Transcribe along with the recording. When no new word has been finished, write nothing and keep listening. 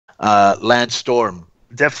Lance Storm.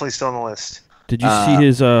 Definitely still on the list. Did you see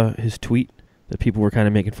his tweet that people were kind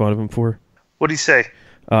of making fun of him for? What'd he say?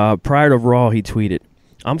 Prior to Raw, he tweeted,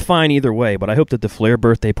 "I'm fine either way, but I hope that the Flair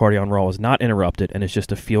birthday party on Raw is not interrupted and it's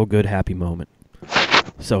just a feel-good, happy moment."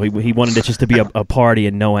 So he wanted it just to be a party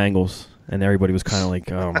and no angles, and everybody was kind of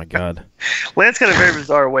like, "Oh my god." Lance got a very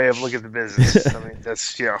bizarre way of looking at the business. I mean,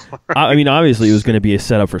 that's I mean, obviously it was going to be a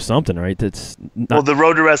setup for something, right? That's not... Well, the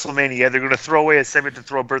road to WrestleMania, they're going to throw away a segment to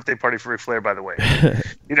throw a birthday party for Ric Flair. By the way,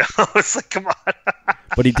 it's like, come on.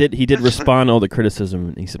 But he did respond to all the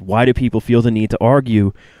criticism. He said, "Why do people feel the need to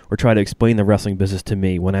argue or try to explain the wrestling business to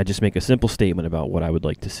me when I just make a simple statement about what I would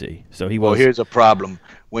like to see?" So he was. Well, here's a problem.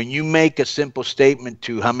 When you make a simple statement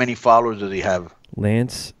to how many followers does he have?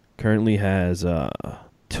 Lance currently has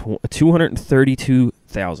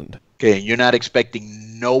 232,000. Okay, and you're not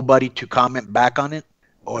expecting nobody to comment back on it,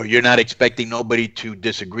 or you're not expecting nobody to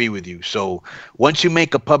disagree with you. So once you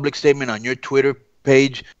make a public statement on your Twitter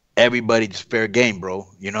page, everybody's fair game, bro.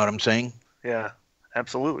 You know what I'm saying? Yeah,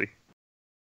 absolutely.